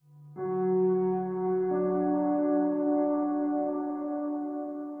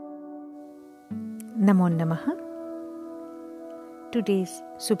Namo Namaha. Today's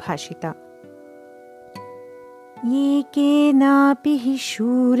Subhashita. Yekenapi hi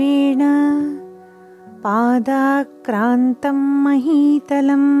shurena padakrantam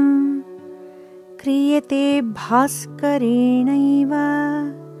mahitalam kriyate bhaskarenaiva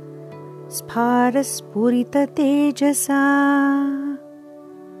sparaspurita tejasa.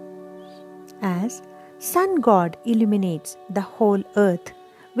 As sun god illuminates the whole earth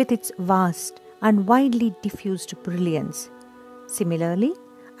with its vast and widely diffused brilliance, similarly,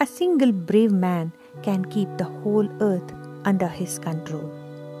 a single brave man can keep the whole earth under his control.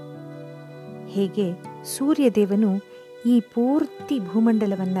 ಹೇಗೆ ಸೂರ್ಯದೇವನು ಈ ಪೂರ್ತಿ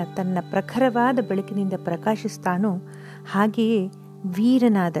ಭೂಮಂಡಲವನ್ನು ತನ್ನ ಪ್ರಖರವಾದ ಬೆಳಕಿನಿಂದ ಪ್ರಕಾಶಿಸ್ತಾನೋ, ಹಾಗೆಯೇ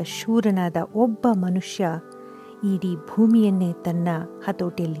ವೀರನಾದ ಶೂರನಾದ ಒಬ್ಬ ಮನುಷ್ಯ ಇಡೀ ಭೂಮಿಯನ್ನೇ ತನ್ನ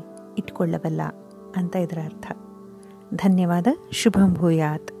ಹತೋಟಿಯಲ್ಲಿ ಇಟ್ಕೊಳ್ಳಬಲ್ಲ ಅಂತ ಇದರ ಅರ್ಥ. ಧನ್ಯವಾದ. ಶುಭಂ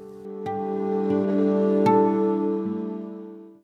ಭೂಯಾತ್.